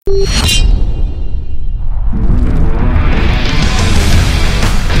Well,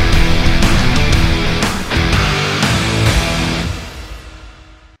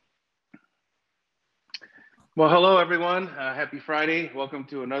 hello, everyone. Happy Friday. Welcome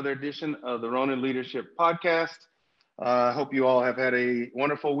to another edition of the Ronin Leadership Podcast. I hope you all have had a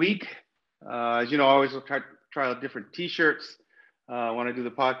wonderful week. As you know, I always try out different t-shirts when I do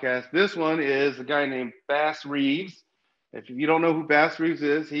the podcast. This one is a guy named Bass Reeves. If you don't know who Bass Reeves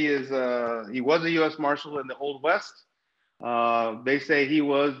is, he was a U.S. Marshal in the Old West. They say he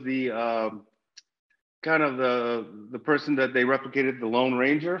was the kind of the person that they replicated the Lone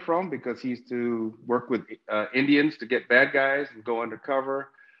Ranger from, because he used to work with Indians to get bad guys and go undercover.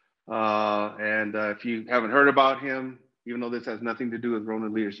 If you haven't heard about him, even though this has nothing to do with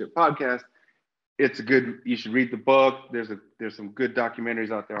Ronin Leadership Podcast, you should read the book. There's some good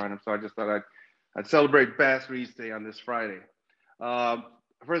documentaries out there on him. So I just thought I'd celebrate Bass Reeves Day on this Friday.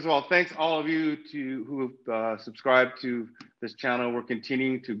 First of all, thanks all of you who have subscribed to this channel. We're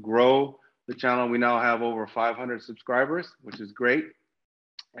continuing to grow the channel. We now have over 500 subscribers, which is great.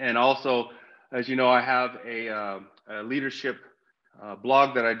 And also, as you know, I have a leadership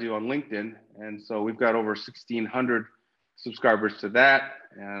blog that I do on LinkedIn. And so we've got over 1,600 subscribers to that.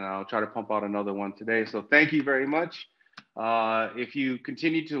 And I'll try to pump out another one today. So thank you very much. If you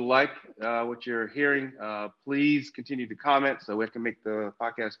continue to like what you're hearing, please continue to comment so we can make the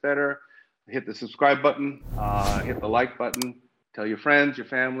podcast better. Hit the subscribe button, hit the like button. Tell your friends, your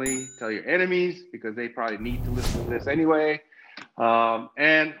family, tell your enemies, because they probably need to listen to this anyway.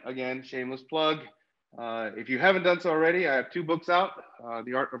 And again, shameless plug. If you haven't done so already, I have 2 books out.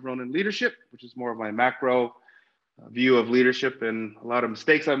 The Art of Ronin Leadership, which is more of my macro view of leadership and a lot of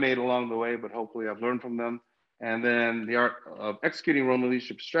mistakes I made along the way, but hopefully I've learned from them. And then The Art of Executing Ronin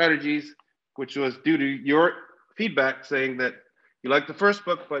Leadership Strategies, which was due to your feedback saying that you liked the first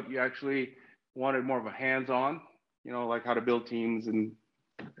book, but you actually wanted more of a hands-on, like how to build teams and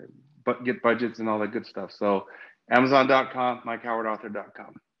get budgets and all that good stuff. So Amazon.com,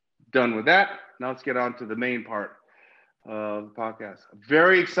 MikeHowardAuthor.com. Done with that. Now let's get on to the main part of the podcast. I'm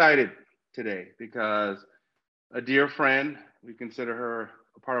very excited today because a dear friend, we consider her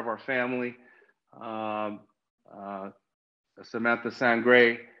a part of our family, Samantha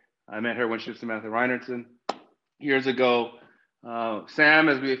Sangray. I met her when she was Samantha Reinertsen years ago. Sam,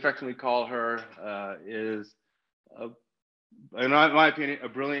 as we affectionately call her, is in my opinion, a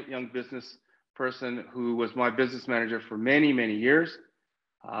brilliant young business person who was my business manager for many, many years,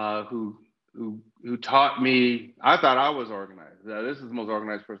 who taught me. I thought I was organized. This is the most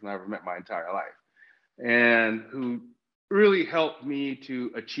organized person I ever met my entire life, and who really helped me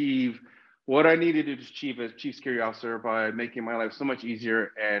to achieve what I needed to achieve as chief security officer by making my life so much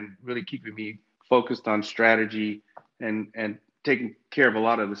easier and really keeping me focused on strategy and taking care of a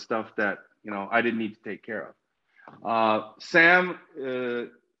lot of the stuff that I didn't need to take care of. Sam is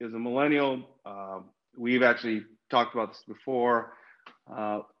a millennial. We've actually talked about this before,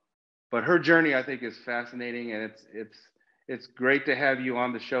 but her journey I think is fascinating, and it's great to have you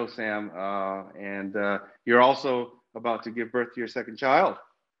on the show, Sam. And you're also about to give birth to your second child.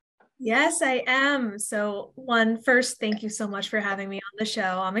 Yes, I am. So first, thank you so much for having me on the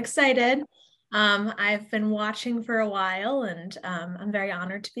show. I'm excited. I've been watching for a while, and I'm very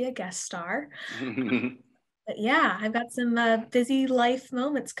honored to be a guest star. But yeah, I've got some busy life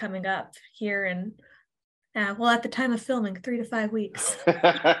moments coming up here in, at the time of filming, 3 to 5 weeks.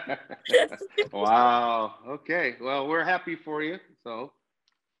 Wow. Okay. Well, we're happy for you. So.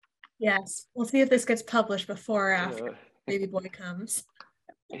 Yes, we'll see if this gets published before or after baby boy comes.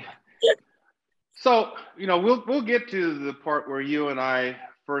 So, we'll get to the part where you and I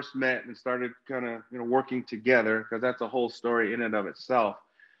first met and started kind of, working together, because that's a whole story in and of itself.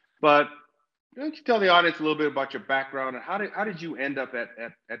 But why don't you tell the audience a little bit about your background and how did you end up at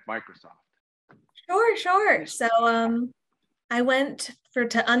Microsoft? Sure. So I went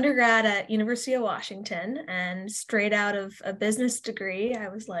to undergrad at University of Washington, and straight out of a business degree, I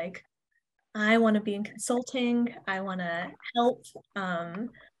was like, I want to be in consulting. I want to help.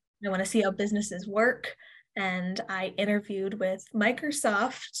 I want to see how businesses work. And I interviewed with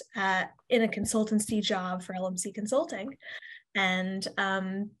Microsoft in a consultancy job for LMC Consulting. And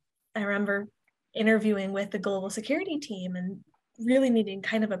I remember interviewing with the global security team and really needing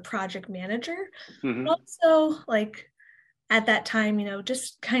kind of a project manager. Mm-hmm. Also, like at that time,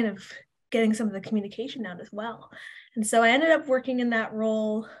 just kind of getting some of the communication down as well. And so I ended up working in that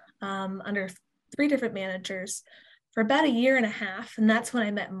role under 3 different managers for about 1.5 years. And that's when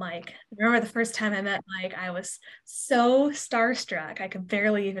I met Mike. I remember the first time I met Mike, I was so starstruck. I could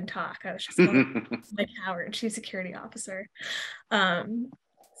barely even talk. I was just going, Mike Howard, Chief Security Officer.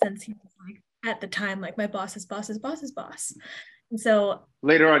 since he was like at the time like my boss's boss's boss's boss. And so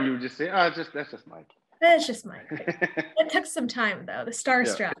later on you would just say, that's just Mike. It's just Mike. It took some time though, the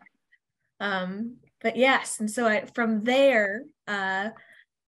starstruck. Yeah. But yes, and so from there,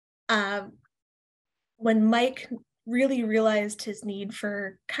 when Mike really realized his need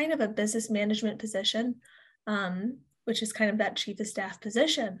for kind of a business management position, which is kind of that chief of staff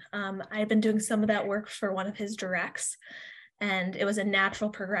position. I've been doing some of that work for one of his directs, and it was a natural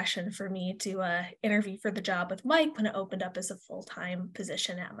progression for me to interview for the job with Mike when it opened up as a full-time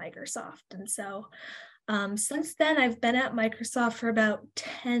position at Microsoft. And so since then, I've been at Microsoft for about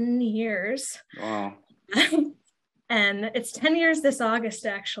 10 years. Wow. And it's 10 years this August,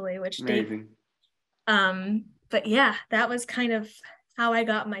 actually, which amazing. But yeah, that was kind of how I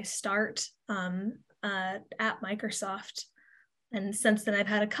got my start at Microsoft. And since then, I've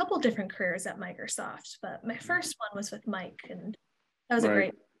had a couple different careers at Microsoft, but my first one was with Mike, and that was a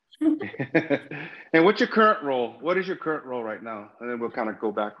great. And what's your current role? What is your current role right now? And then we'll kind of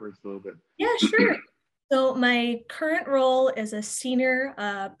go backwards a little bit. Yeah, sure. So my current role is a senior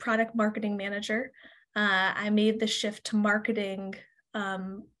product marketing manager. I made the shift to marketing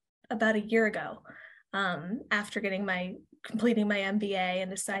about a year ago after completing my MBA and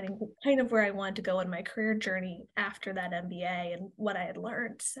deciding kind of where I wanted to go in my career journey after that MBA and what I had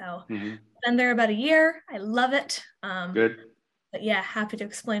learned. So been there about a year. I love it. Good. But yeah, happy to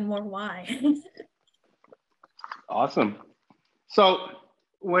explain more why. Awesome. So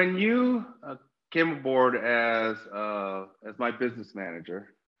when you came aboard as my business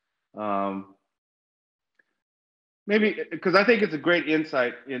manager, maybe because I think it's a great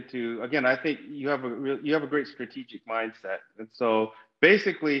insight into, again, I think you have a great strategic mindset. And so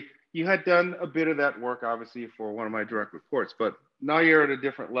basically you had done a bit of that work, obviously, for one of my direct reports, but now you're at a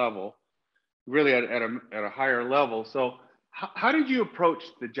different level, really at a higher level. So how did you approach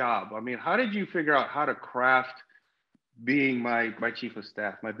the job? I mean, how did you figure out how to craft being my chief of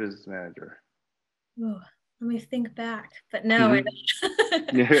staff, my business manager? Oh, let me think back. But no,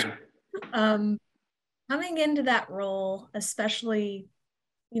 yeah. Coming into that role, especially,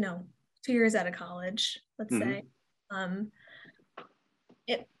 2 years out of college, let's say,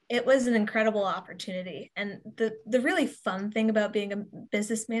 it was an incredible opportunity. And the really fun thing about being a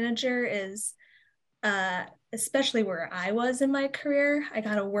business manager is, especially where I was in my career, I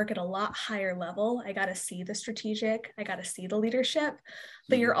got to work at a lot higher level. I got to see the strategic, I got to see the leadership,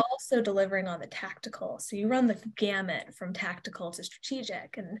 but you're also delivering on the tactical. So you run the gamut from tactical to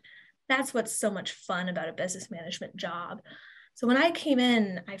strategic. And that's what's so much fun about a business management job. So when I came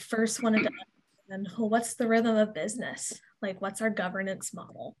in, I first wanted to understand, well, what's the rhythm of business? Like, what's our governance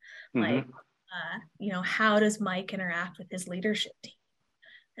model? Like, how does Mike interact with his leadership team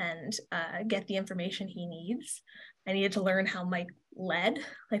and get the information he needs? I needed to learn how Mike led,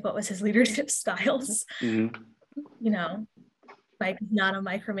 like what was his leadership styles. Mike is not a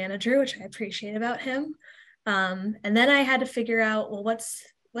micromanager, which I appreciate about him. And then I had to figure out, well, what's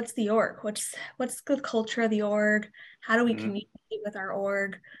the org? What's the culture of the org? How do we communicate with our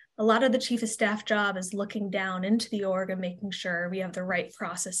org? A lot of the chief of staff job is looking down into the org and making sure we have the right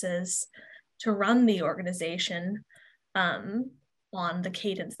processes to run the organization on the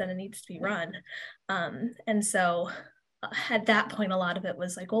cadence that it needs to be run. And so at that point, a lot of it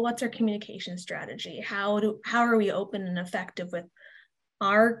was like, well, what's our communication strategy? How are we open and effective with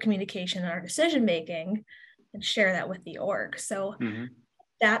our communication and our decision making, and share that with the org? So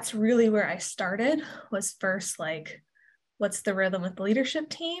that's really where I started, was first like, what's the rhythm with the leadership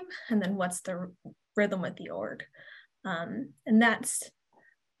team? And then what's the rhythm with the org? And that's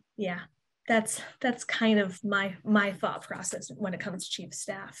kind of my thought process when it comes to chief of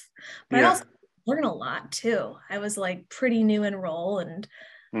staff. But I also learn a lot too. I was like pretty new in role, and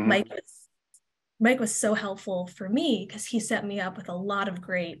Mike was so helpful for me because he set me up with a lot of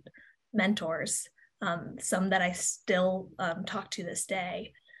great mentors, some that I still talk to this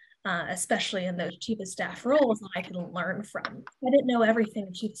day, especially in those chief of staff roles that I could learn from. I didn't know everything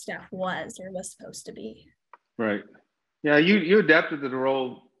a chief of staff was or was supposed to be. Right. Yeah, you adapted to the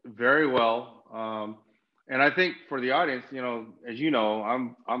role very well. And I think for the audience, as you know,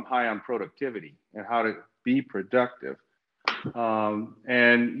 I'm high on productivity and how to be productive.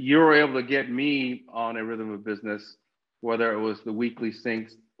 And you were able to get me on a rhythm of business, whether it was the weekly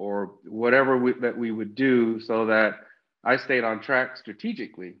syncs or whatever that we would do, so that I stayed on track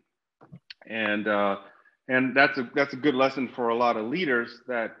strategically. And that's a good lesson for a lot of leaders,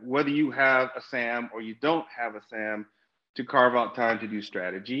 that whether you have a SAM or you don't have a SAM, to carve out time to do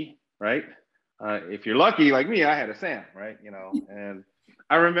strategy, right? If you're lucky, like me, I had a SAM, right? And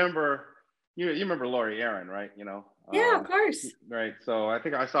I remember, you remember Laurie Aaron, right? Yeah, of course. Right. So I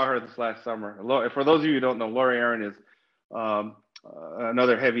think I saw her this last summer. For those of you who don't know, Lori Aaron is um,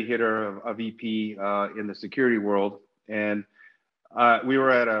 another heavy hitter of EP in the security world. And we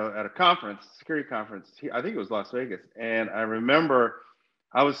were at a conference, security conference. I think it was Las Vegas. And I remember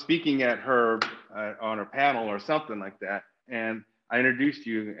I was speaking at her on her panel or something like that. And I introduced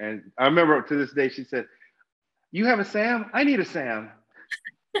you. And I remember to this day, she said, "You have a Sam? I need a Sam."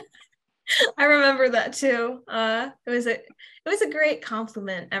 I remember that too. It was a great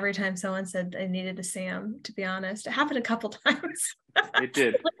compliment every time someone said I needed a Sam, to be honest. It happened a couple times. It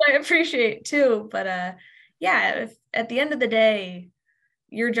did. Which I appreciate too. But yeah, if, at the end of the day,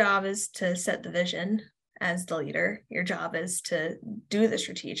 your job is to set the vision as the leader. Your job is to do the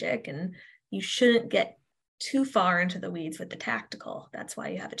strategic, and you shouldn't get too far into the weeds with the tactical. That's why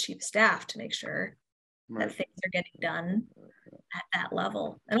you have a chief of staff, to make sure Right. that things are getting done at that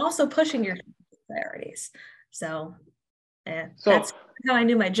level, and also pushing your priorities. So that's how I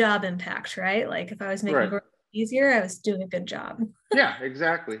knew my job impact, right? Like if I was making growth easier, I was doing a good job. Yeah,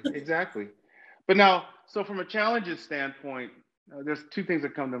 exactly. But now, so from a challenges standpoint, there's two things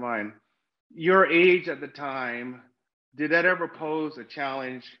that come to mind. Your age at the time, did that ever pose a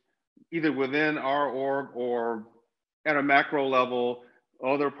challenge either within our org or at a macro level,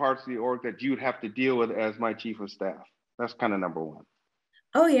 other parts of the org that you'd have to deal with as my chief of staff? That's kind of number one.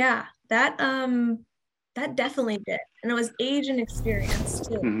 Oh yeah, that definitely did. And it was age and experience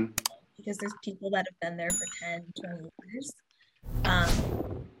too, Mm-hmm. because there's people that have been there for 10, 20 years.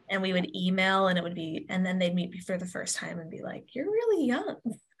 And we would email, and and then they'd meet me for the first time and be like, "You're really young."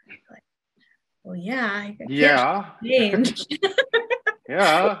 Like, well, yeah, I can't change.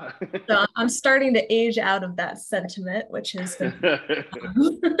 Yeah. So I'm starting to age out of that sentiment, which is you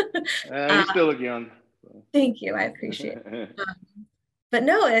still look young. Thank you. I appreciate it. But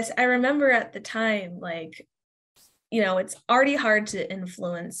no, I remember at the time, like, it's already hard to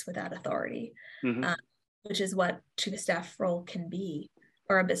influence without authority, Mm-hmm. which is what chief of staff role can be,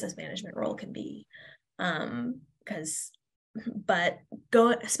 or a business management role can be.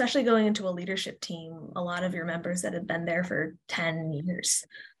 Especially going into a leadership team, a lot of your members that have been there for 10 years,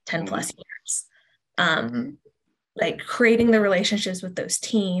 10 plus years, like creating the relationships with those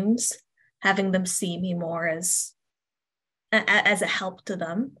teams, having them see me more as a help to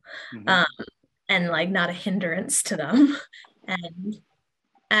them, and like not a hindrance to them. And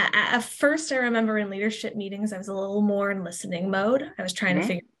at first, I remember in leadership meetings, I was a little more in listening mode. I was trying to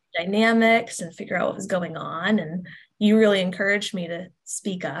figure out dynamics and figure out what was going on. And you really encouraged me to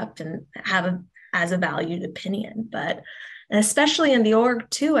speak up and have as a valued opinion. And especially in the org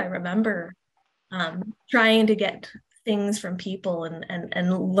too, I remember trying to get things from people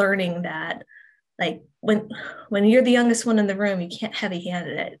and learning that, like, when you're the youngest one in the room, you can't heavy-hand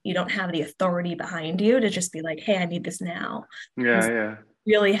it. You don't have the authority behind you to just be like, "Hey, I need this now." Yeah.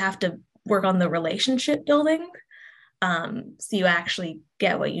 You really have to work on the relationship building, so you actually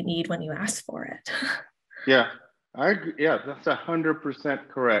get what you need when you ask for it. Yeah, I agree. Yeah, that's 100%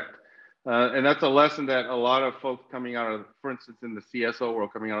 correct. And that's a lesson that a lot of folks coming out of, for instance, in the CSO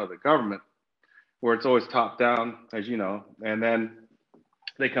world, coming out of the government, where it's always top down, as you know, and then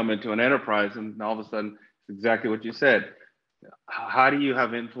they come into an enterprise and all of a sudden it's exactly what you said. How do you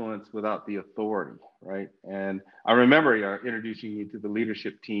have influence without the authority, right? And I remember introducing you to the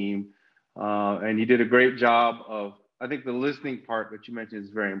leadership team, and you did a great job of, I think the listening part that you mentioned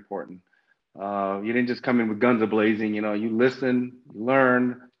is very important. You didn't just come in with guns a-blazing, you listened, you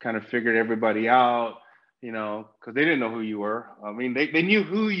learned, kind of figured everybody out, because they didn't know who you were. I mean, they knew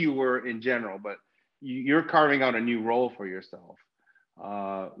who you were in general, but you're carving out a new role for yourself,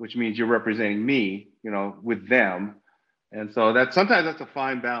 which means you're representing me, with them. And so sometimes that's a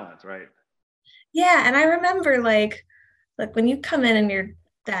fine balance, right? Yeah, and I remember like when you come in and you're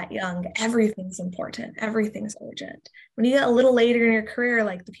that young, everything's important, everything's urgent. When you get a little later in your career,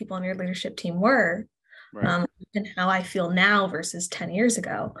 like the people on your leadership team were, Right. And how I feel now versus 10 years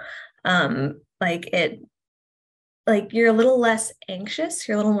ago, like you're a little less anxious,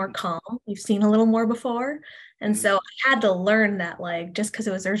 you're a little more calm, you've seen a little more before. And so I had to learn that, like, just because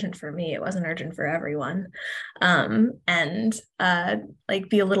it was urgent for me, it wasn't urgent for everyone. Like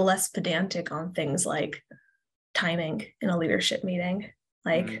be a little less pedantic on things like timing in a leadership meeting.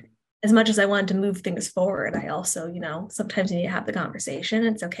 Like as much as I wanted to move things forward, I also, sometimes you need to have the conversation.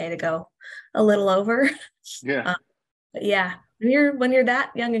 It's okay to go a little over. Yeah. But yeah, when you're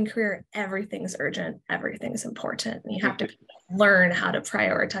that young in career, everything's urgent, everything's important. And you have to learn how to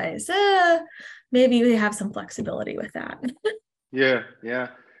prioritize. Maybe you have some flexibility with that. Yeah.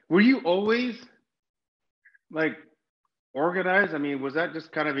 Were you always like organized? I mean, was that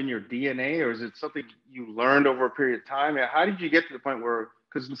just kind of in your DNA, or is it something you learned over a period of time? How did you get to the point where,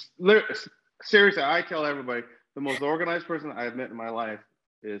 because seriously, I tell everybody the most organized person I've met in my life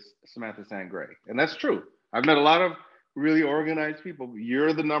is Samantha Sangray. And that's true. I've met a lot of really organized people, but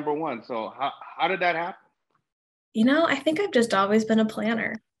you're the number one. So how did that happen? I think I've just always been a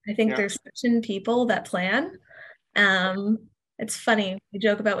planner. I think Yeah. there's certain people that plan. Um, it's funny, we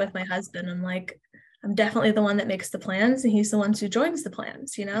joke about with my husband. I'm like, I'm definitely the one that makes the plans, and he's the one who joins the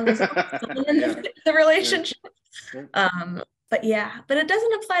plans. There's someone in Yeah. the relationship. Yeah. But it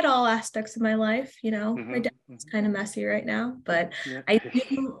doesn't apply to all aspects of my life. My dad's Mm-hmm. kind of messy right now, but Yeah. I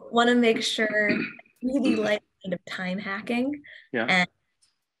do want to make sure I really like kind of time hacking Yeah.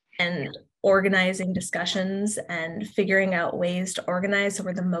 and organizing discussions and figuring out ways to organize so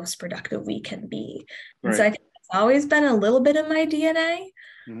we're the most productive we can be. And so Right. I think it's always been a little bit in my DNA.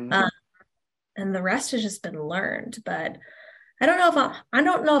 Mm-hmm. And the rest has just been learned. But I don't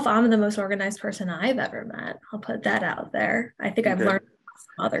know if I'm the most organized person I've ever met. I'll put that out there. I think I've Okay. learned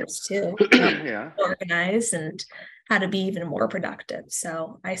from others too, Yeah. organize and how to be even more productive.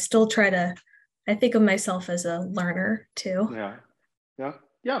 So I still I think of myself as a learner too. Yeah. Yeah.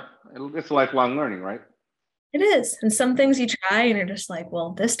 Yeah. It's lifelong learning, right? It is. And some things you try and you're just like,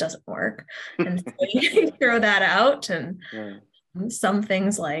 well, this doesn't work. And so you throw that out. And Yeah. some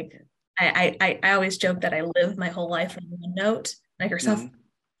things like I always joke that I live my whole life on OneNote, like yourself,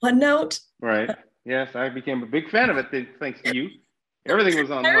 OneNote. Right. Yes, I became a big fan of it thanks to you. Everything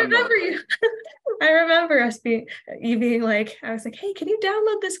was on I OneNote. remember you. I remember you being like, I was like, hey, can you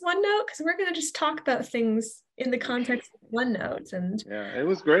download this OneNote? Because we're going to just talk about things in the context of OneNote. And yeah, it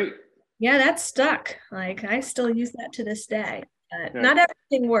was great. yeah, that's stuck. Like I still use that to this day. But Yeah. not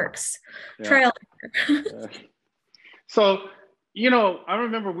everything works. Yeah. Trial and error. So, I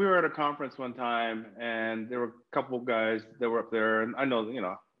remember we were at a conference one time and there were a couple of guys that were up there, and I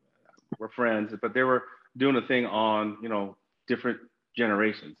know, we're friends, but they were doing a thing on, different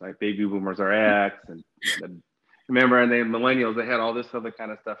generations, like baby boomers are X, and remember, and then millennials, they had all this other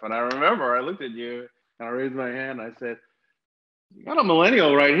kind of stuff. And I remember I looked at you and I raised my hand and I said, you got a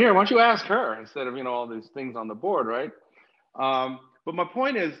millennial right here. Why don't you ask her instead of, all these things on the board, right? But my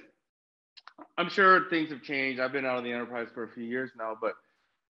point is, I'm sure things have changed. I've been out of the enterprise for a few years now, but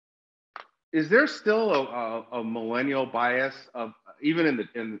is there still a millennial bias of even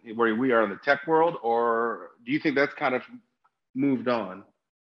in where we are in the tech world, or do you think that's kind of moved on?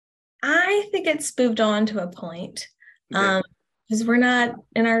 I think it's moved on to a point. Okay. Because we're not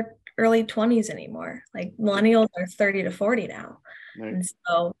in our early 20s anymore. Like millennials are 30 to 40 now. Right. And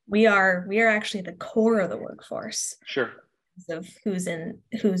so we are actually the core of the workforce. Sure. Of who's in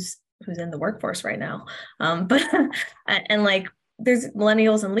the workforce right now. But and like there's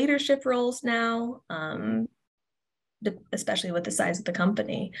millennials in leadership roles now, especially with the size of the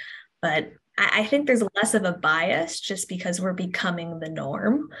company. But I think there's less of a bias just because we're becoming the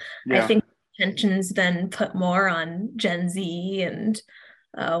norm. Yeah. I think attention's been put more on Gen Z and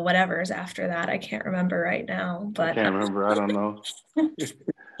whatever's after that. I can't remember right now. But I can't remember. I don't know.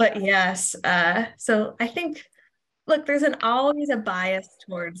 But yes. So I think, look, there's always a bias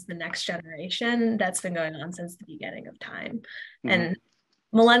towards the next generation that's been going on since the beginning of time. Mm-hmm. And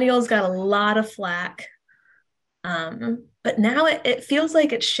millennials got a lot of flack. But now it feels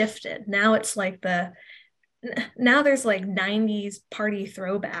like it's shifted. Now it's like now there's like 90s party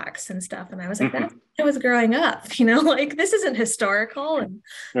throwbacks and stuff. And I was like, that's when I was growing up, like this isn't historical. And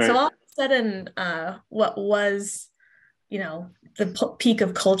right. So all of a sudden, what was, the peak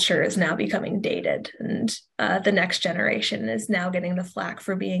of culture is now becoming dated, and the next generation is now getting the flack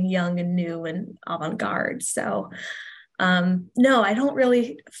for being young and new and avant-garde. So no, I don't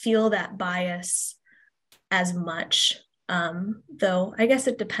really feel that bias as much, though I guess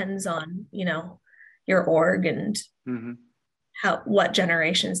it depends on, your org and what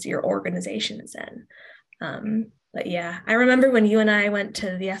generations your organization is in. But yeah, I remember when you and I went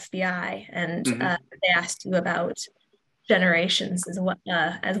to the FBI and they asked you about generations as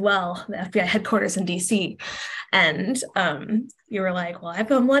well, the FBI headquarters in DC, and you were like, well, I've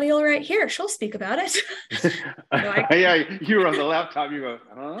got a millennial right here, she'll speak about it. Yeah, you were on the laptop, you go,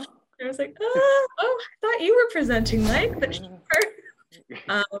 huh? I was like, oh, I thought you were presenting, Mike, but sure.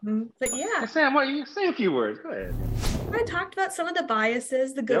 But yeah, Sam, you say a few words, go ahead. I talked about some of the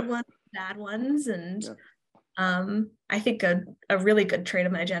biases, the good ones, the bad ones, and I think a really good trait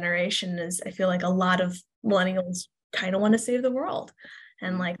of my generation is I feel like a lot of millennials kind of want to save the world,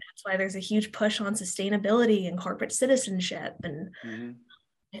 and like that's why there's a huge push on sustainability and corporate citizenship, and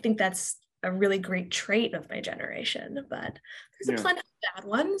I think that's a really great trait of my generation, but there's a Yeah. plenty of bad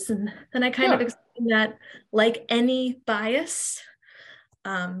ones. And then I kind of explained that, like any bias,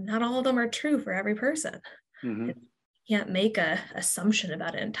 not all of them are true for every person. Mm-hmm. You can't make a assumption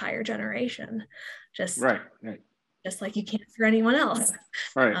about an entire generation, just Right. just like you can't for anyone else.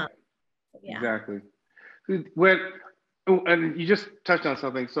 Right. Yeah. Exactly. And you just touched on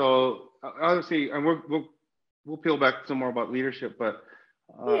something. So obviously, and we'll peel back some more about leadership, but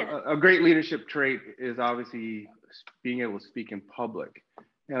a great leadership trait is obviously being able to speak in public.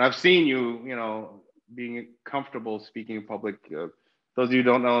 And I've seen you, being comfortable speaking in public. Those of you who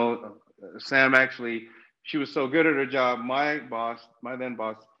don't know, Sam actually, she was so good at her job. My then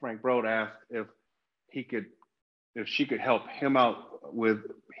boss, Frank Broad, asked if she could help him out with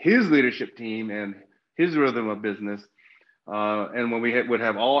his leadership team and his rhythm of business. And when we would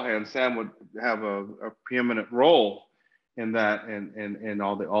have all hands, Sam would have a preeminent role in that and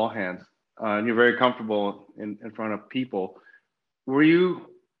all the all hands. And you're very comfortable in front of people. Were you,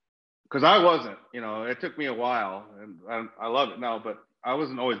 because I wasn't, it took me a while, and I love it now, but I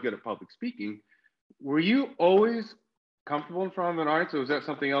wasn't always good at public speaking. Were you always comfortable in front of an audience, or was that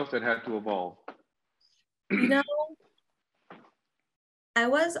something else that had to evolve? I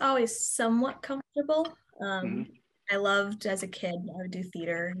was always somewhat comfortable. Mm-hmm. I loved, as a kid, I would do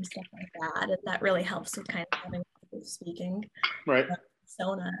theater and stuff like that, and that really helps with kind of having speaking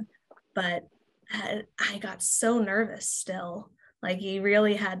persona. But I got so nervous still. Like, you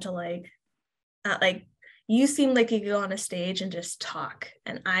really had to you seemed like you could go on a stage and just talk,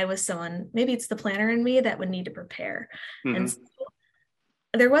 and I was someone, maybe it's the planner in me, that would need to prepare. Mm-hmm. And so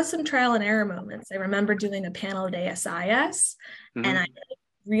there was some trial and error moments. I remember doing a panel at ASIS, Mm-hmm. and I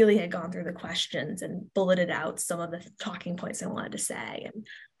really had gone through the questions and bulleted out some of the talking points I wanted to say. And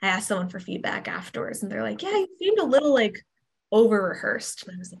I asked someone for feedback afterwards, and they're like, yeah, you seemed a little over rehearsed.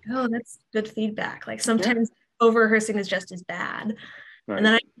 And I was like, oh, that's good feedback. Like, sometimes over rehearsing is just as bad. Right. And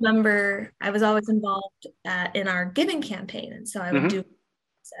then I remember I was always involved in our giving campaign. And so I would do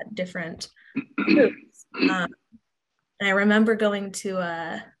at different groups. And I remember going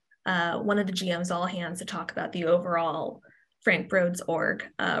to one of the GM's all hands to talk about the overall Frank Broad's org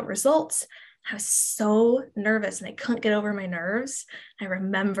results. I was so nervous and I couldn't get over my nerves. I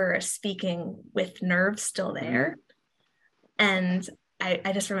remember speaking with nerves still there. And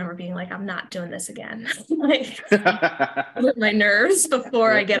I just remember being like, I'm not doing this again. With my nerves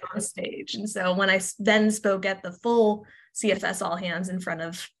before I get on stage. And so when I then spoke at the full CFS all hands in front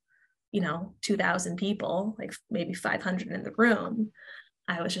of 2,000 people, like maybe 500 in the room,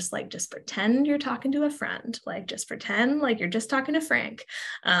 I was just like, just pretend you're talking to a friend, like just pretend like you're just talking to Frank.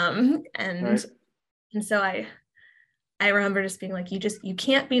 And so I remember just being like, you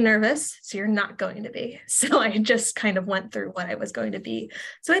can't be nervous, so you're not going to be. So I just kind of went through what I was going to be.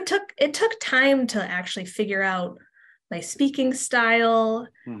 So it took time to actually figure out my speaking style,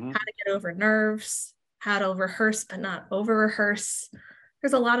 how to get over nerves, how to rehearse but not over rehearse.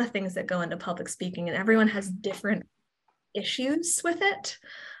 There's a lot of things that go into public speaking, and everyone has different issues with it.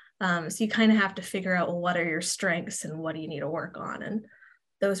 So you kind of have to figure out, well, what are your strengths and what do you need to work on? And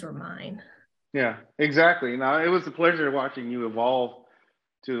those were mine. Yeah, exactly. Now, it was a pleasure watching you evolve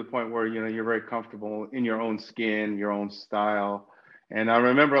to the point where, you're very comfortable in your own skin, your own style. And I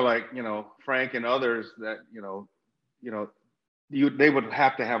remember, Frank and others that, they would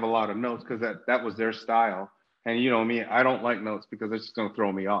have to have a lot of notes because that was their style. And me, I don't like notes because it's just going to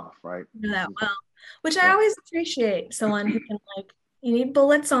throw me off, right? That well, which I always appreciate someone who can you need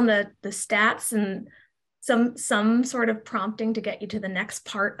bullets on the stats and some sort of prompting to get you to the next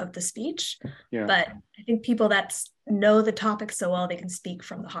part of the speech. Yeah. But I think people that know the topic so well they can speak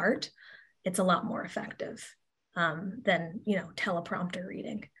from the heart, it's a lot more effective than teleprompter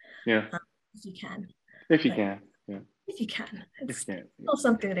reading. Yeah. If you can. If you can. Yeah. If you can. It's still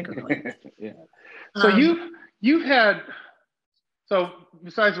something to grow with. Yeah. So you've had, so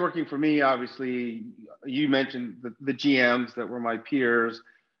besides working for me, obviously, you mentioned the GMs that were my peers,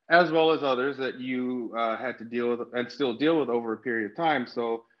 as well as others that you had to deal with and still deal with over a period of time.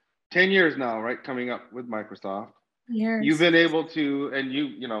 So 10 years now, right, coming up with Microsoft. Years. You've been able to, and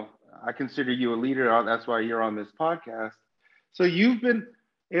I consider you a leader. That's why you're on this podcast. So you've been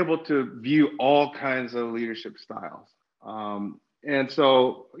able to view all kinds of leadership styles. And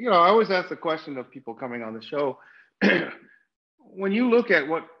so, I always ask the question of people coming on the show, when you look at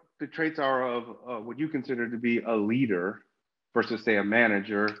what the traits are of what you consider to be a leader versus, say, a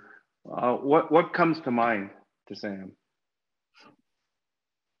manager, what comes to mind to Sam?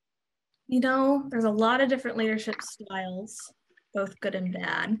 There's a lot of different leadership styles, both good and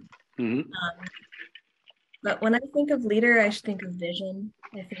bad. But when I think of leader, I should think of vision.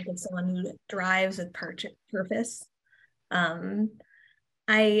 I think of someone who drives with purpose. Um,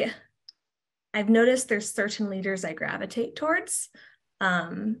 I I've noticed there's certain leaders I gravitate towards,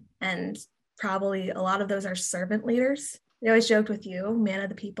 and probably a lot of those are servant leaders. I always joked with you, man of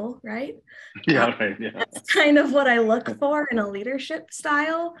the people, right? Yeah, right. Yeah. That's kind of what I look for in a leadership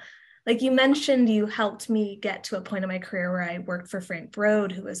style. Like you mentioned, you helped me get to a point in my career where I worked for Frank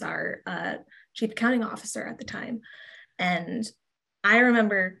Brode, who was our chief accounting officer at the time. And I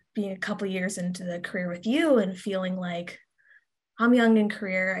remember being a couple years into the career with you and feeling like I'm young in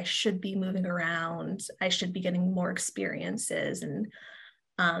career, I should be moving around, I should be getting more experiences. And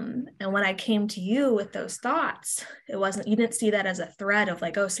when I came to you with those thoughts, it wasn't, you didn't see that as a threat of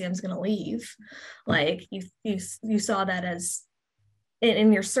like, oh, Sam's going to leave. Like you saw that as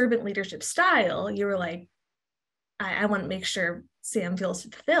in your servant leadership style, you were like, I want to make sure Sam feels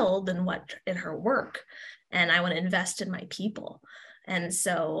fulfilled in her work. And I want to invest in my people. And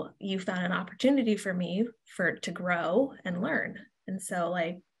so you found an opportunity for me to grow and learn. And so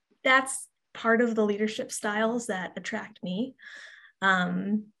like, that's part of the leadership styles that attract me.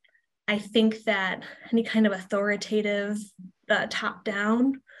 I think that any kind of authoritative top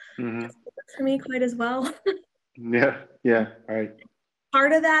down Mhm. for me quite as well. Yeah. Yeah. Right.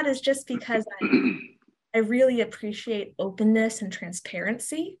 Part of that is just because I really appreciate openness and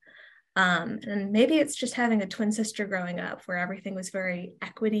transparency. And maybe it's just having a twin sister growing up where everything was very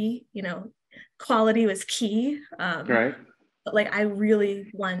equity, quality was key. Right. But like I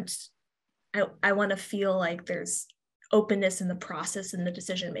really I want to feel like there's openness in the process and the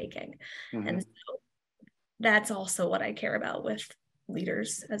decision making. Mm-hmm. And so that's also what I care about with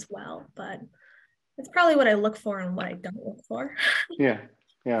leaders as well. But it's probably what I look for and what I don't look for. Yeah.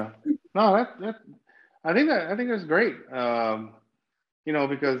 Yeah. No, I think that's great.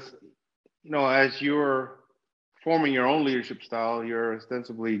 Because as you're forming your own leadership style, you're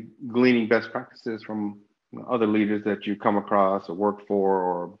ostensibly gleaning best practices from other leaders that you come across or work for,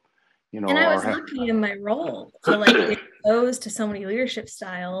 or and I was lucky in my role to like get exposed to so many leadership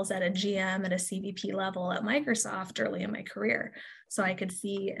styles at a GM at a CVP level at Microsoft early in my career. So I could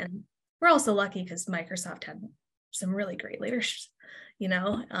see, and we're also lucky because Microsoft had some really great leaders,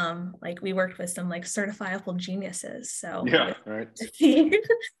 like we worked with some like certifiable geniuses. So yeah, right. To see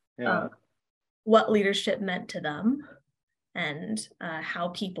Yeah. what leadership meant to them and how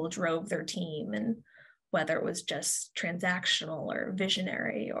people drove their team, and whether it was just transactional or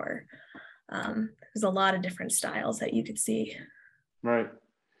visionary, or there's a lot of different styles that you could see. Right.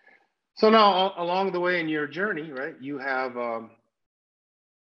 So now along the way in your journey, right, you have a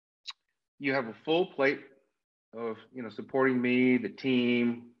full plate of supporting me, the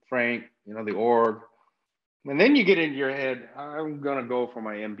team, Frank, the org, and then you get into your head, I'm gonna go for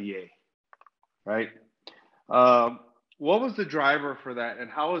my MBA, right? What was the driver for that, and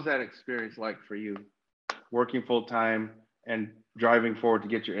how was that experience like for you, working full time and driving forward to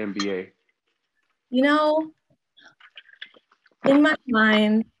get your MBA? In my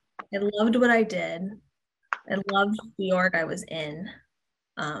mind, I loved what I did. I loved the org I was in.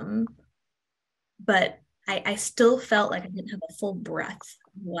 But I still felt like I didn't have a full breadth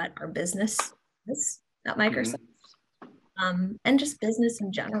of what our business is at Microsoft, and just business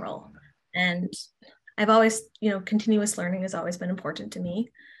in general. And I've always, continuous learning has always been important to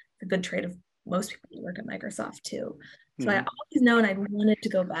me. It's a good trait of most people who work at Microsoft too. So I always known I wanted to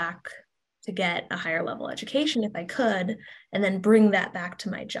go back to get a higher level education if I could, and then bring that back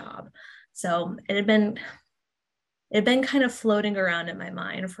to my job. So it had been kind of floating around in my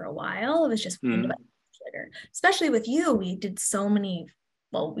mind for a while. It was just especially with you. We did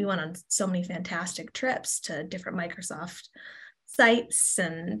we went on so many fantastic trips to different Microsoft sites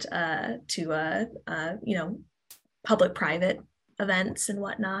and to public-private events and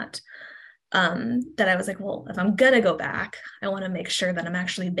whatnot. That I was like, well, if I'm gonna go back, I want to make sure that I'm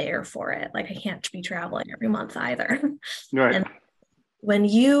actually there for it. Like I can't be traveling every month either. Right. And when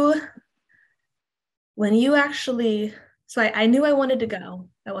you actually, so I knew I wanted to go.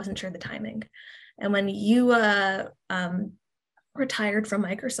 I wasn't sure the timing. And when you retired from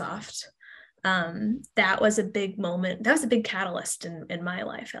Microsoft, that was a big moment. That was a big catalyst in my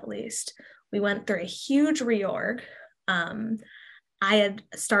life, at least. We went through a huge reorg. I had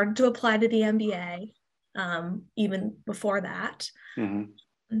started to apply to the MBA even before that.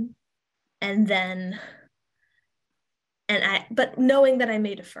 Mm-hmm. And then, but knowing that I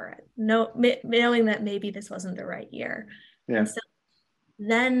may defer it, knowing that maybe this wasn't the right year. Yeah. And so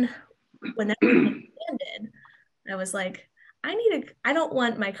then when everything ended, I was like, I don't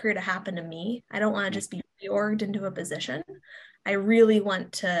want my career to happen to me. I don't want to just be reorged into a position. I really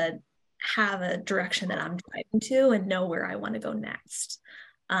want to have a direction that I'm driving to and know where I want to go next.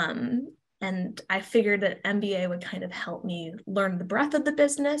 And I figured that MBA would kind of help me learn the breadth of the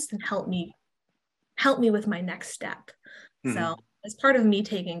business and help me with my next step. Mm-hmm. So as part of me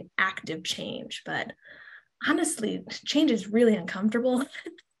taking active change, but honestly, change is really uncomfortable.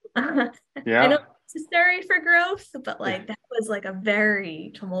 Yeah. I know it's necessary for growth, but like that was like a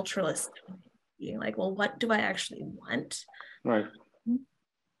very tumultuous being like, well, what do I actually want? Right.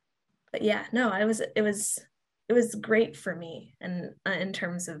 But yeah, no, it was great for me, and in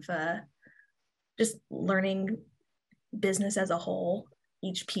terms of just learning business as a whole,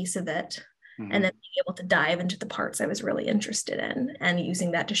 each piece of it, mm-hmm. and then being able to dive into the parts I was really interested in and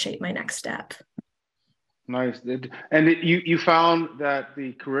using that to shape my next step. Nice. And you found that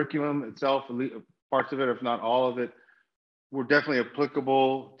the curriculum itself, parts of it, if not all of it, were definitely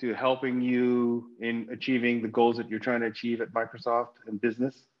applicable to helping you in achieving the goals that you're trying to achieve at Microsoft and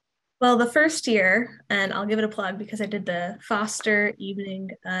business? Well, the first year, and I'll give it a plug because I did the Foster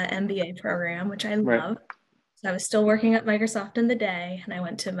Evening MBA program, which I love. Right. So I was still working at Microsoft in the day, and I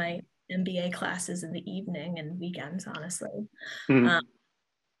went to my MBA classes in the evening and weekends, honestly. Mm-hmm.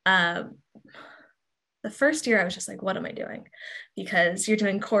 The first year I was just like, what am I doing? Because you're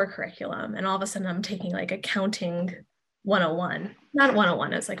doing core curriculum, and all of a sudden I'm taking like accounting 101, not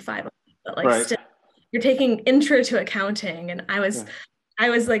 101, it's like 501, but like right. Still, you're taking intro to accounting. And I was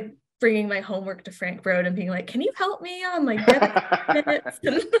like bringing my homework to Frank Brode and being like, can you help me on like minutes?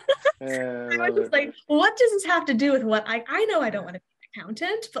 And I was just like, what does this have to do with what I know I don't want to be an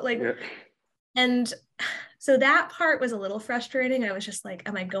accountant, but like, and so that part was a little frustrating. I was just like,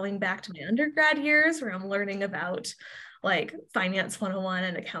 am I going back to my undergrad years where I'm learning about like finance 101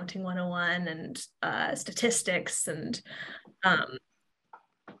 and accounting 101 and statistics and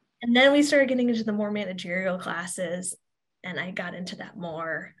then we started getting into the more managerial classes, and I got into that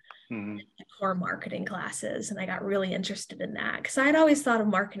more core marketing classes, and I got really interested in that because I had always thought of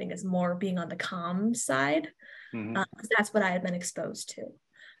marketing as more being on the comms side. That's what I had been exposed to.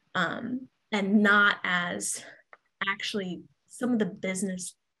 And not as actually some of the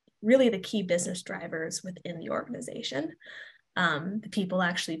business, really the key business drivers within the organization. The people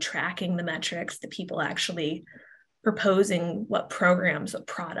actually tracking the metrics, the people actually proposing what programs, what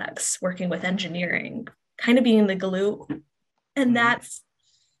products, working with engineering, kind of being the glue. And that's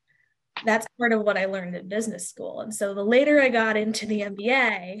part of what I learned at business school. And so the later I got into the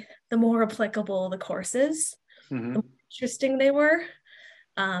MBA, the more applicable the courses, the more interesting they were.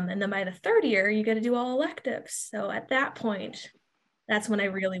 And then by the third year, you get to do all electives. So at that point, that's when I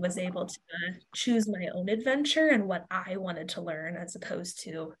really was able to choose my own adventure and what I wanted to learn, as opposed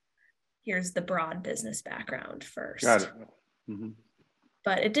to here's the broad business background first. Got it. Mm-hmm.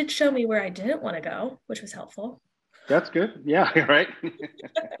 But it did show me where I didn't want to go, which was helpful. That's good. Yeah, right.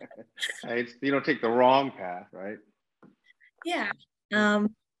 You don't take the wrong path, right? Yeah. And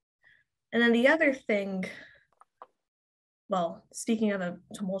then the other thing, well, speaking of a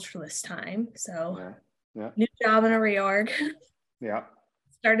tumultuous time, so new job in a reorg. Yeah.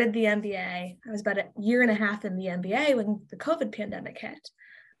 Started the MBA. I was about a year and a half in the MBA when the COVID pandemic hit.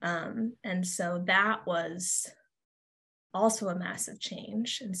 And so that was also a massive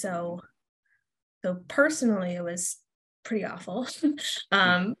change. And so personally, it was pretty awful.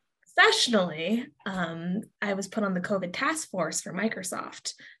 Professionally, I was put on the COVID task force for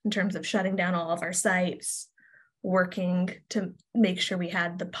Microsoft in terms of shutting down all of our sites, working to make sure we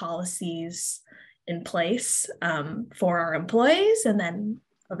had the policies in place for our employees, and then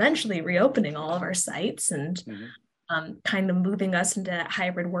eventually reopening all of our sites and kind of moving us into that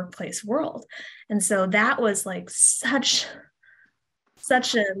hybrid workplace world. And so that was like such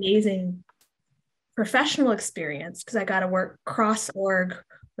an amazing professional experience, because I got to work cross-org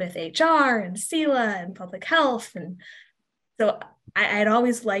with HR and CELA and public health. And so I'd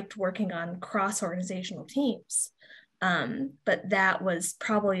always liked working on cross-organizational teams. But that was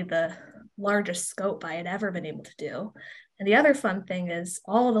probably the largest scope I had ever been able to do. And the other fun thing is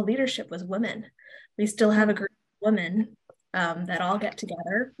all of the leadership was women. We still have a group of women that all get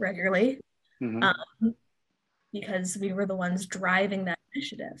together regularly because we were the ones driving that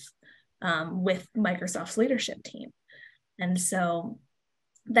initiative with Microsoft's leadership team. And so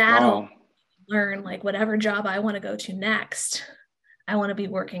that'll learn, like, whatever job I want to go to next, I want to be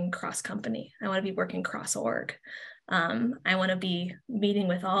working cross company. I want to be working cross org. I want to be meeting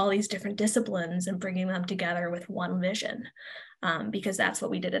with all these different disciplines and bringing them together with one vision, because that's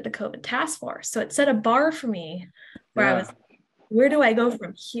what we did at the COVID task force. So it set a bar for me where I was, where do I go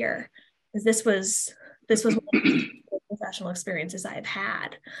from here? Because this was one of the professional experiences I've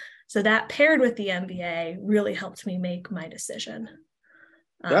had. So that paired with the MBA really helped me make my decision.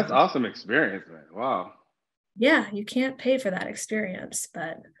 That's awesome experience, man. Wow. Yeah, you can't pay for that experience,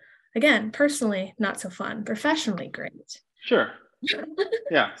 but again, personally, not so fun. Professionally, great. Sure.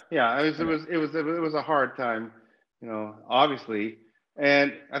 Yeah. It was a hard time, obviously.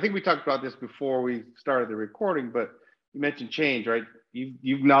 And I think we talked about this before we started the recording, but you mentioned change, right?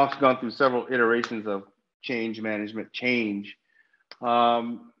 You've now gone through several iterations of change management, change.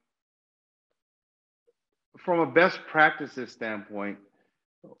 From a best practices standpoint,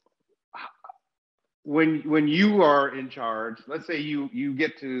 when you are in charge, let's say you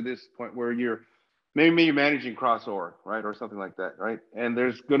get to this point where maybe you're managing cross org, right, or something like that, right? And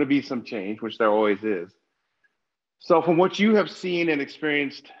there's going to be some change, which there always is. So from what you have seen and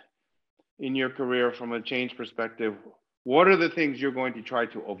experienced in your career from a change perspective, what are the things you're going to try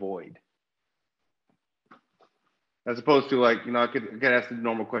to avoid? As opposed to I could ask the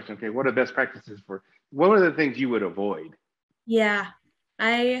normal question, okay, what are best practices what are the things you would avoid? Yeah,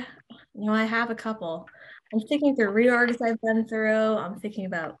 I have a couple. I'm thinking through reorgs I've been through. I'm thinking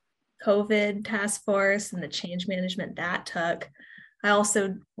about COVID task force and the change management that took. I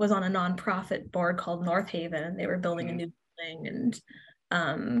also was on a nonprofit board called North Haven, and they were building a new building,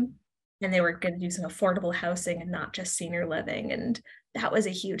 and they were going to do some affordable housing and not just senior living. And that was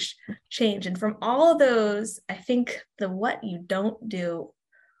a huge change. And from all of those, I think the what you don't do,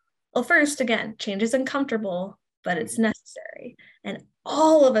 well, first, again, change is uncomfortable, but it's necessary. And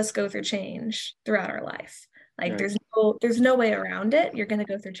all of us go through change throughout our life. Like Right. there's no way around it. You're going to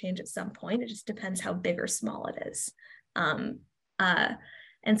go through change at some point. It just depends how big or small it is.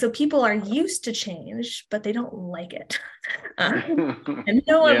 And so people are used to change, but they don't like it. And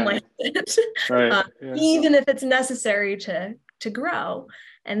no one likes it, Right. even if it's necessary to grow.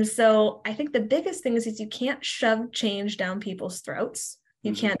 And so I think the biggest thing is you can't shove change down people's throats.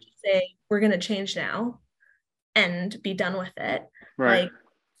 You can't say, we're going to change now and be done with it. Right. Like,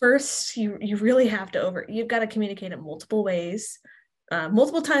 first, you really have to you've got to communicate in multiple ways,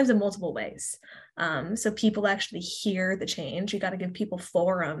 multiple times in multiple ways. So people actually hear the change. You got to give people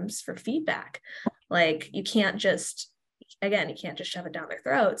forums for feedback. Like, you can't just shove it down their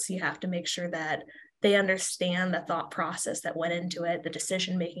throats. You have to make sure that they understand the thought process that went into it, the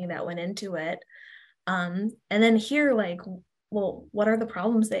decision making that went into it. And then hear well, what are the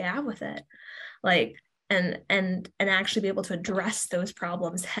problems they have with it? And actually be able to address those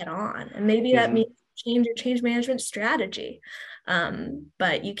problems head on. And maybe that means change your change management strategy.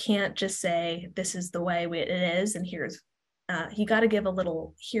 But you can't just say, this is the way it is, and here's, you got to give a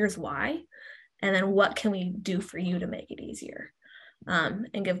little, here's why, and then what can we do for you to make it easier,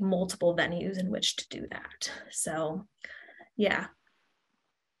 and give multiple venues in which to do that. So, yeah.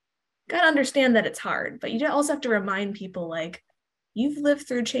 Got to understand that it's hard, but you also have to remind people, you've lived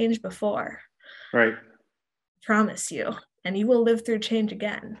through change before. Right. Promise you, and you will live through change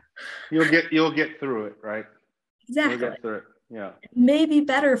again. You'll get through it, right? Exactly. You'll get through it. Yeah. Maybe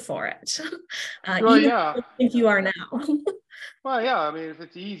better for it. Well, even yeah. if you think you are now. Well, yeah. I mean, if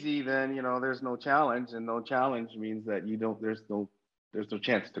it's easy, then there's no challenge, and no challenge means that there's no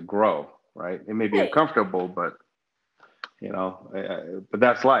chance to grow, right? It may be uncomfortable, but but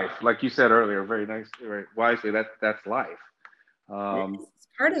that's life. Like you said earlier, very nice, very wisely. That's life. It's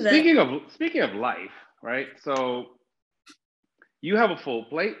part of it. Speaking of life, right? So you have a full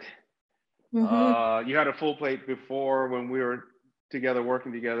plate. You had a full plate before, when we were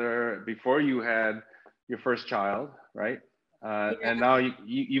working together, before you had your first child, right? And now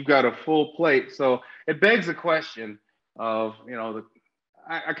you've got a full plate. So it begs the question of,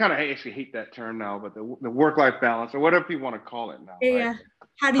 I kind of actually hate that term now, but the work-life balance, or whatever you want to call it now. Yeah. Right?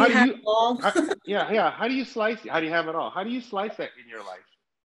 How do you have it all? How do you slice it? How do you have it all? How do you slice that in your life?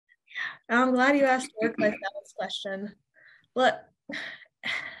 I'm glad you asked the work-life balance question. But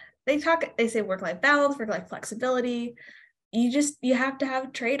they say work-life balance, work-life flexibility. You have to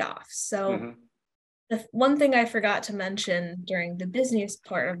have trade-offs. So the one thing I forgot to mention during the busiest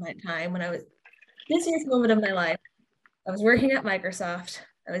part of my time, busiest moment of my life, I was working at Microsoft.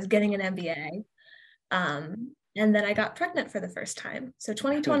 I was getting an MBA. And then I got pregnant for the first time. So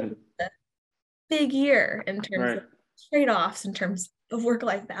 2020 was a big year in terms of trade-offs, in terms of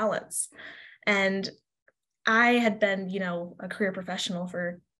work-life balance. And I had been, a career professional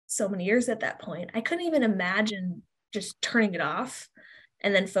for so many years at that point. I couldn't even imagine just turning it off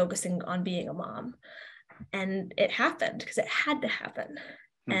and then focusing on being a mom. And it happened because it had to happen.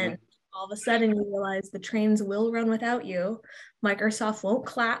 And all of a sudden you realize the trains will run without you. Microsoft won't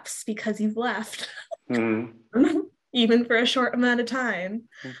collapse because you've left, even for a short amount of time.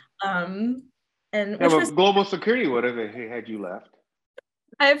 Global security would have had you left.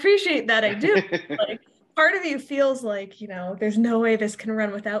 I appreciate that. I do. part of you feels like, there's no way this can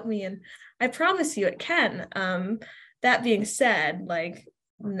run without me. And I promise you it can. That being said, like,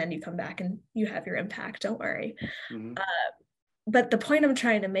 and then you come back and you have your impact, don't worry. Mm-hmm. But the point I'm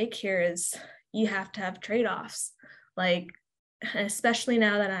trying to make here is you have to have trade-offs. Like, especially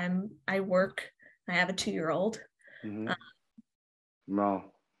now that I work, I have a 2-year-old. Mm-hmm. No.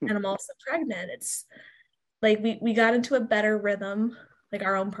 And I'm also pregnant. It's like we got into a better rhythm, like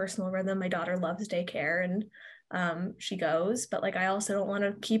our own personal rhythm. My daughter loves daycare and she goes, but like I also don't want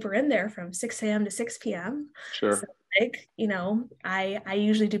to keep her in there from 6 a.m. to 6 p.m. Sure. So like, I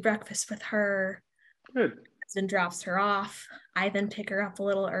usually do breakfast with her. Good. Husband drops her off. I then pick her up a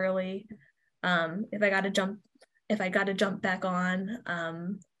little early. If I got to jump back on,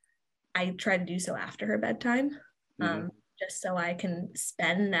 I try to do so after her bedtime, just so I can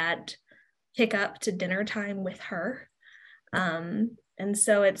spend that pick up to dinner time with her. And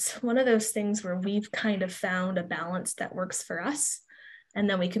so it's one of those things where we've kind of found a balance that works for us. And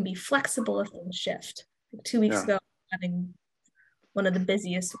then we can be flexible if things shift. Like 2 weeks ago, having one of the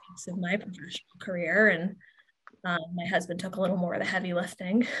busiest weeks of my professional career, and my husband took a little more of the heavy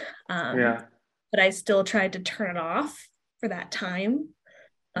lifting. But I still tried to turn it off for that time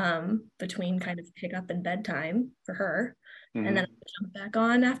between kind of pick up and bedtime for her. And then I jump back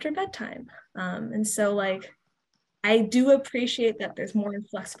on after bedtime. And so like, I do appreciate that there's more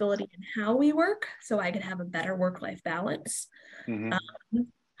flexibility in how we work so I can have a better work-life balance.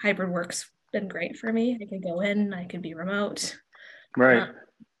 Hybrid work's been great for me. I could go in, I could be remote. Right.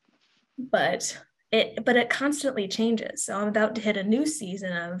 But it constantly changes. So I'm about to hit a new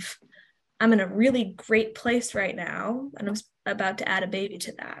season of I'm in a really great place right now, and I'm about to add a baby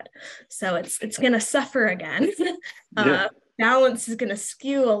to that. So it's going to suffer again. Balance is going to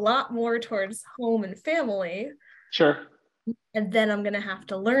skew a lot more towards home and family. Sure. And then I'm going to have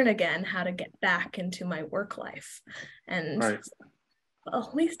to learn again how to get back into my work life. And well,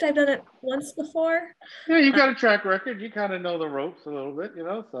 at least I've done it once before. Yeah, you got a track record. You kind of know the ropes a little bit,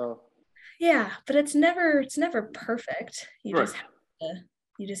 so. Yeah, but it's never perfect. You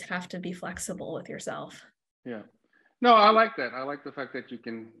just have to be flexible with yourself. Yeah. No, I like that. I like the fact that you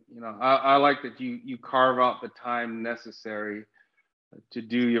can, I like that you carve out the time necessary to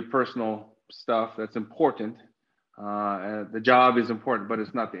do your personal stuff that's important. The job is important, but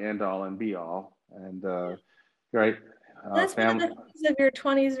it's not the end all and be all. And right. That's one of the things of your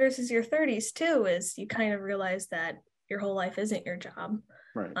 20s versus your 30s too, is you kind of realize that your whole life isn't your job.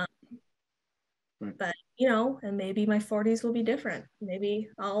 Right. But and maybe my 40s will be different. Maybe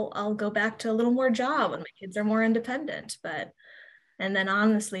I'll go back to a little more job when my kids are more independent. And then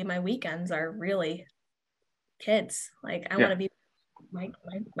honestly, my weekends are really kids. Like I want to be my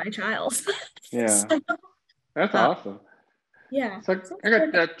child. Yeah. So, that's awesome. Yeah. So I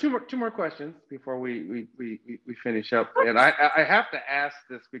got two more questions before we finish up. And I have to ask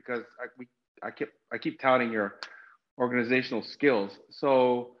this because I keep touting your organizational skills.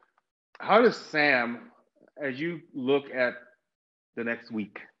 So how does Sam, as you look at the next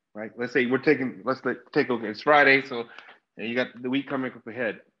week, right? Let's take a look. It's Friday, so you got the week coming up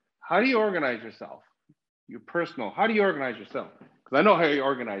ahead. How do you organize yourself? Your personal. How do you organize yourself? Because I know how you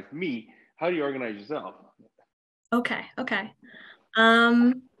organize me. How do you organize yourself? Okay.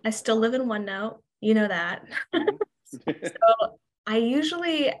 I still live in OneNote. You know that. So I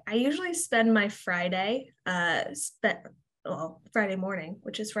usually spend my Friday Friday morning,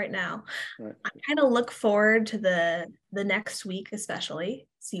 which is right now. Right. I kind of look forward to the next week, especially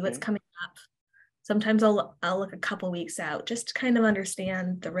see what's coming up. Sometimes I'll look a couple weeks out just to kind of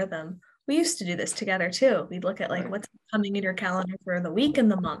understand the rhythm. We used to do this together too. We'd look at like what's coming in your calendar for the week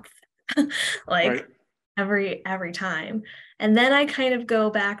and the month, every time. And then I kind of go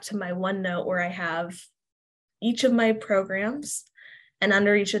back to my OneNote where I have each of my programs, and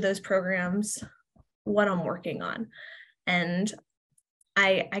under each of those programs, what I'm working on. And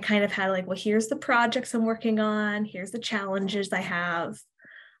I kind of had like, well, here's the projects I'm working on. Here's the challenges I have.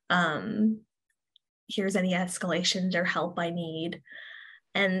 Here's any escalations or help I need.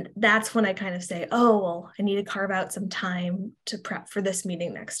 And that's when I kind of say, oh, well, I need to carve out some time to prep for this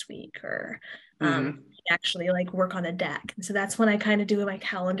meeting next week, or actually like work on a deck. And so that's when I kind of do my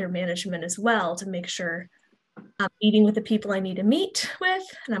calendar management as well to make sure I'm meeting with the people I need to meet with,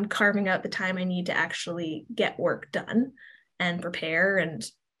 and I'm carving out the time I need to actually get work done and prepare and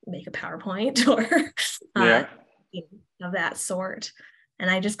make a PowerPoint or of that sort. And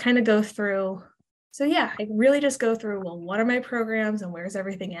I just kind of go through. So yeah, I really just go through, well, what are my programs and where's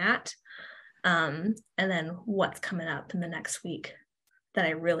everything at? And then what's coming up in the next week that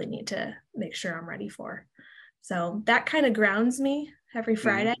I really need to make sure I'm ready for. So that kind of grounds me every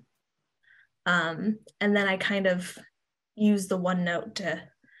Friday. And then I kind of use the OneNote to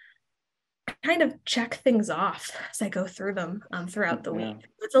kind of check things off as I go through them throughout the week.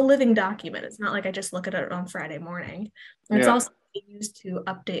 It's a living document. It's not like I just look at it on Friday morning. And it's also used to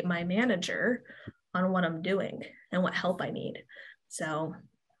update my manager on what I'm doing and what help I need. So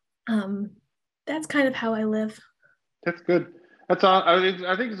that's kind of how I live. That's good. That's all.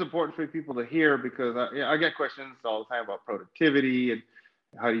 I think it's important for people to hear, because I get questions all the time about productivity and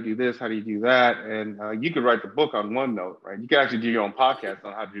how do you do this, how do you do that, and you could write the book on OneNote, right? You could actually do your own podcast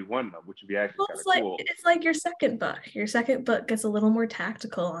on how to do OneNote, which would be actually kind of cool. It's like your second book. Your second book gets a little more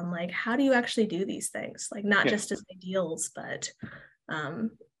tactical on like, how do you actually do these things? Like not just as ideals, but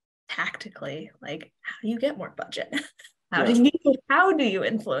tactically, like how do you get more budget? How do you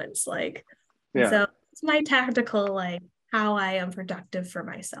influence? Like, so it's my tactical, like how I am productive for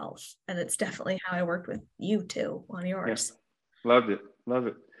myself. And it's definitely how I worked with you too on yours. Loved it. Love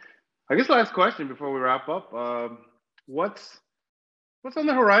it. I guess last question before we wrap up. What's on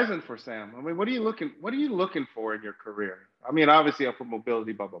the horizon for Sam? I mean, what are you looking for in your career? I mean, obviously upward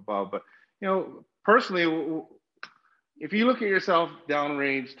mobility, blah, blah, blah. But, personally, if you look at yourself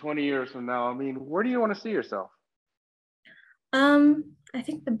downrange 20 years from now, I mean, where do you want to see yourself? I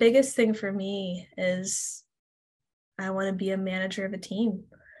think the biggest thing for me is I want to be a manager of a team.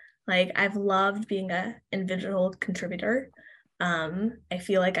 Like I've loved being an individual contributor. I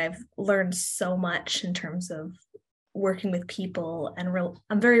feel like I've learned so much in terms of working with people, and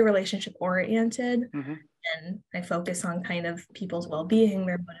I'm very relationship oriented, and I focus on kind of people's well-being,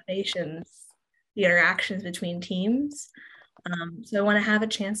 their motivations, the interactions between teams. So I want to have a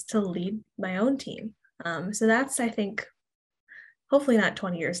chance to lead my own team. So that's, I think, hopefully not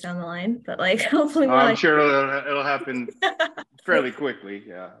 20 years down the line, but like hopefully I'm sure it'll happen fairly quickly.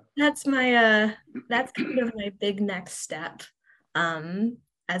 Yeah. That's my that's kind of my big next step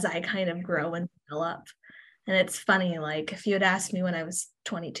as I kind of grow and develop. And it's funny, like if you had asked me when I was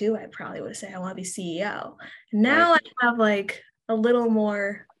 22, I probably would say I want to be CEO. And now I have like a little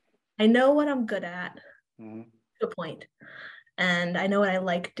more, I know what I'm good at to a point, and I know what I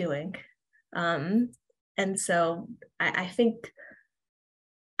like doing. And so I think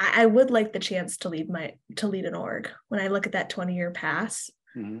I would like the chance to lead an org. When I look at that 20-year pass,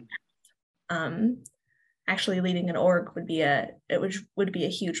 actually leading an org would be a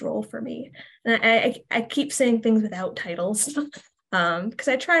huge role for me. And I keep saying things without titles because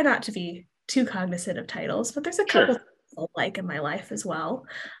I try not to be too cognizant of titles, but there's a couple things I like in my life as well.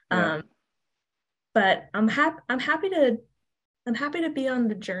 But I'm happy to be on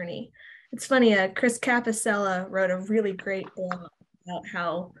the journey. It's funny, Chris Capicella wrote a really great blog about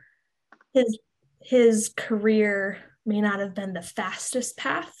how his career may not have been the fastest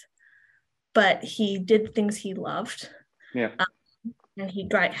path, but he did things he loved. And he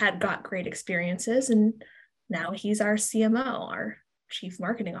got great experiences, and now he's our CMO, our Chief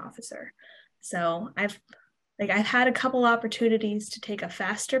Marketing Officer. So I've had a couple opportunities to take a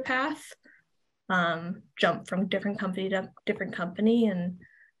faster path, jump from different company to different company, and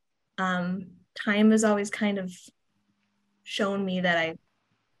time has always kind of shown me that I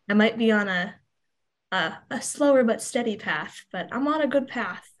might be on a slower but steady path, but I'm on a good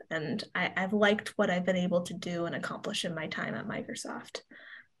path, and I've liked what I've been able to do and accomplish in my time at Microsoft.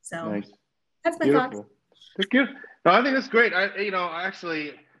 So that's my thoughts. Thank you. No, I think that's great. I'm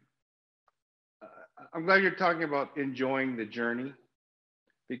glad you're talking about enjoying the journey,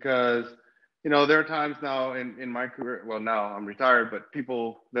 because there are times now in my career, well, now I'm retired, but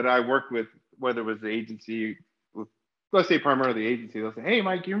people that I worked with, whether it was the agency, let's say primarily the agency, they'll say, hey,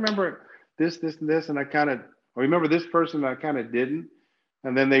 Mike, you remember this, and this? And I remember this person, I kind of didn't.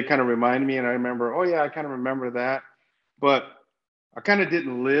 And then they kind of remind me, and I remember, oh yeah, I kind of remember that. But I kind of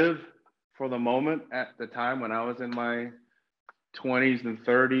didn't live for the moment at the time when I was in my 20s and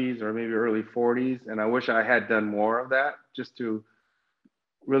 30s, or maybe early 40s. And I wish I had done more of that, just to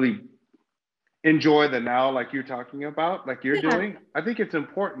really enjoy the now, like you're talking about, like you're doing. I think it's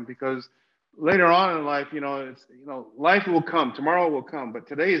important, because later on in life, it's, life will come, tomorrow will come, but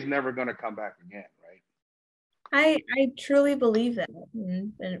today is never going to come back again, right? I truly believe that,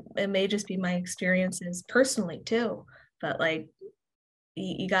 and it may just be my experiences personally too, but like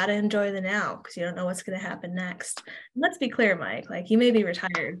you got to enjoy the now, because you don't know what's going to happen next. And let's be clear, Mike, like you may be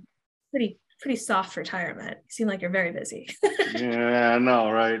retired, pretty soft retirement. You seem like you're very busy. Yeah, I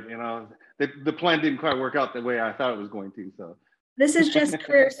know, right? The plan didn't quite work out the way I thought it was going to. So this is just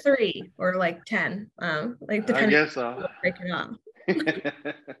career 3 or like 10. Like I guess so. Break it up.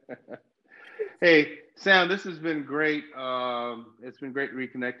 Hey, Sam, this has been great. It's been great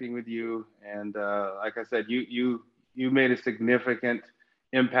reconnecting with you. And like I said, you made a significant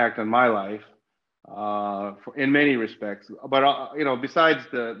impact on my life in many respects. But besides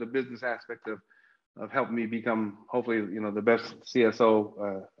the business aspect of helping me become hopefully the best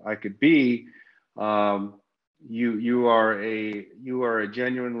CSO I could be, you are a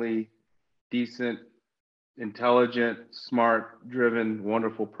genuinely decent, intelligent, smart, driven,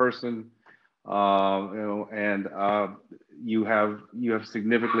 wonderful person. And you have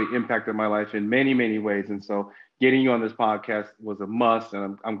significantly impacted my life in many, many ways. And so getting you on this podcast was a must,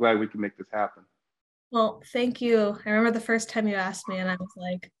 and I'm glad we can make this happen. Well, thank you. I remember the first time you asked me, and I was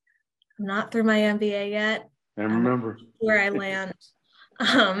like, I'm not through my MBA yet. I remember where I land.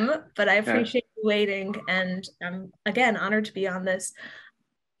 But I appreciate you waiting, and I'm again honored to be on this.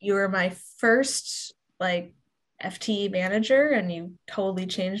 You were my first FTE manager, and you totally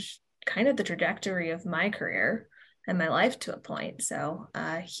changed kind of the trajectory of my career and my life to a point. So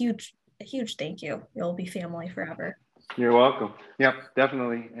a huge thank you. You'll be family forever. You're welcome. Yep,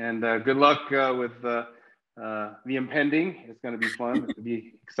 definitely. And good luck with the impending. It's going to be fun. It's going to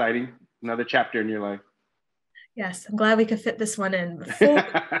be exciting. Another chapter in your life. Yes, I'm glad we could fit this one in before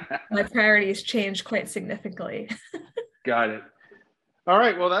my priorities change quite significantly. Got it. All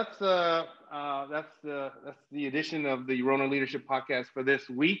right. Well, that's the edition of the Rona Leadership Podcast for this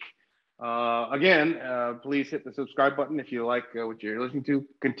week. Again, please hit the subscribe button if you like what you're listening to.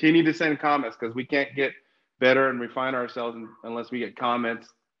 Continue to send comments, because we can't get better and refine ourselves unless we get comments,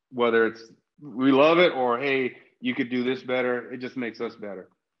 whether it's we love it or hey, you could do this better. It just makes us better.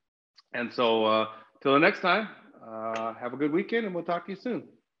 And so till the next time, have a good weekend, and we'll talk to you soon.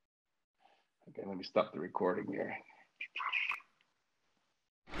 Okay, let me stop the recording here.